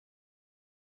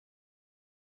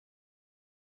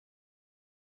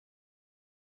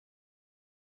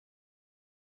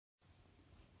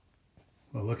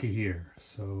Well, looky here.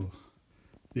 So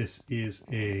this is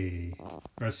a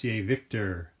RCA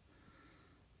Victor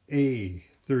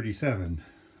A37.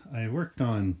 I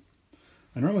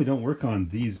normally don't work on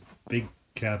these big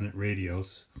cabinet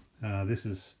radios. This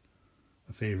is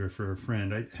a favor for a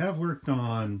friend. I have worked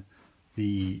on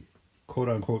the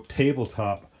quote-unquote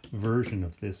tabletop version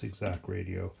of this exact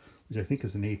radio, which I think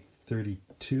is an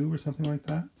A32 or something like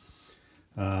that.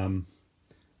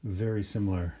 Very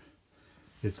similar.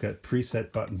 It's got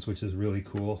preset buttons, which is really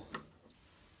cool.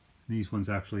 These ones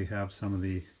actually have some of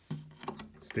the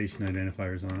station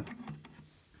identifiers on it.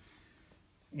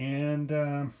 And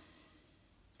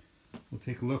we'll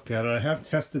take a look at it. I have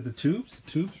tested the tubes.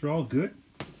 The tubes are all good,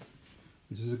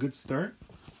 which is a good start.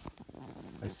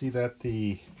 I see that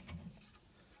the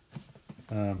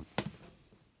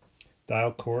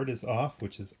dial cord is off,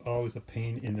 which is always a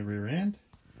pain in the rear end.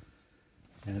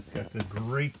 And it's got the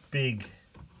great big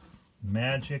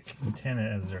magic antenna,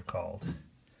 as they're called,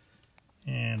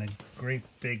 and a great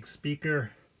big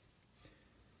speaker.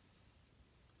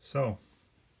 So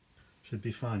should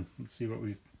be fun. Let's see what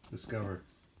we discover.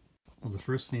 Well, the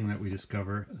first thing that we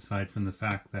discover, aside from the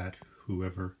fact that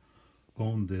whoever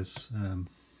owned this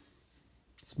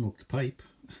smoked pipe,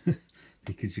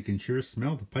 because you can sure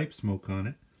smell the pipe smoke on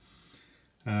it.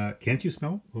 Can't you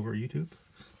smell it over YouTube?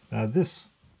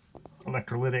 This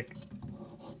electrolytic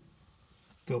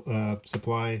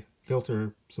supply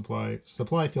filter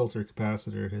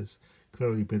capacitor has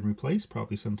clearly been replaced,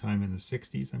 probably sometime in the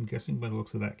 60s, I'm guessing, by the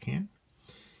looks of that can.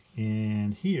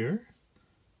 And here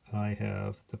I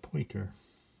have the pointer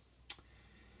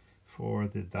for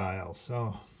the dial,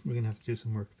 so we're gonna have to do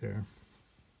some work there.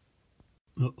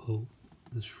 Uh-oh,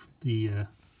 the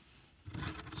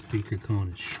speaker cone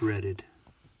is shredded.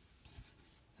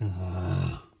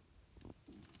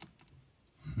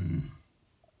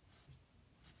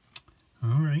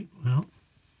 Alright, well,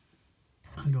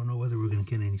 I don't know whether we're going to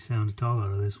get any sound at all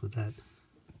out of this with that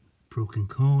broken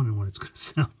cone and what it's going to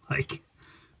sound like.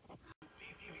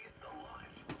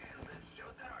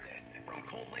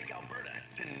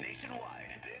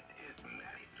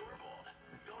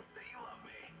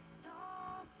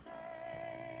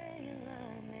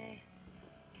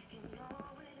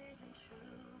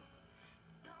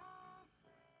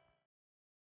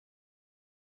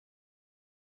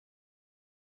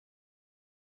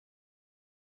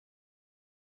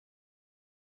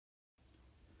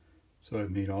 So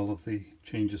I've made all of the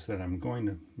changes that I'm going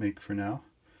to make for now.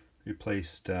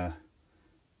 Replaced a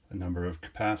number of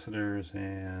capacitors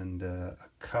and a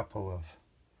couple of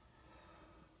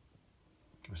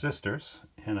resistors,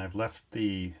 and I've left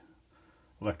the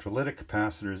electrolytic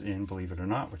capacitors in, believe it or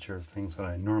not, which are things that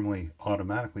I normally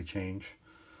automatically change,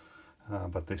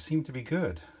 but they seem to be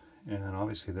good, and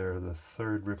obviously they're the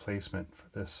third replacement for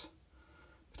this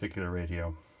particular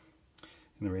radio,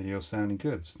 and the radio's sounding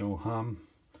good. There's no hum.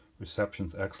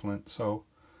 Reception's excellent, so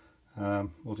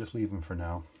we'll just leave them for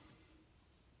now.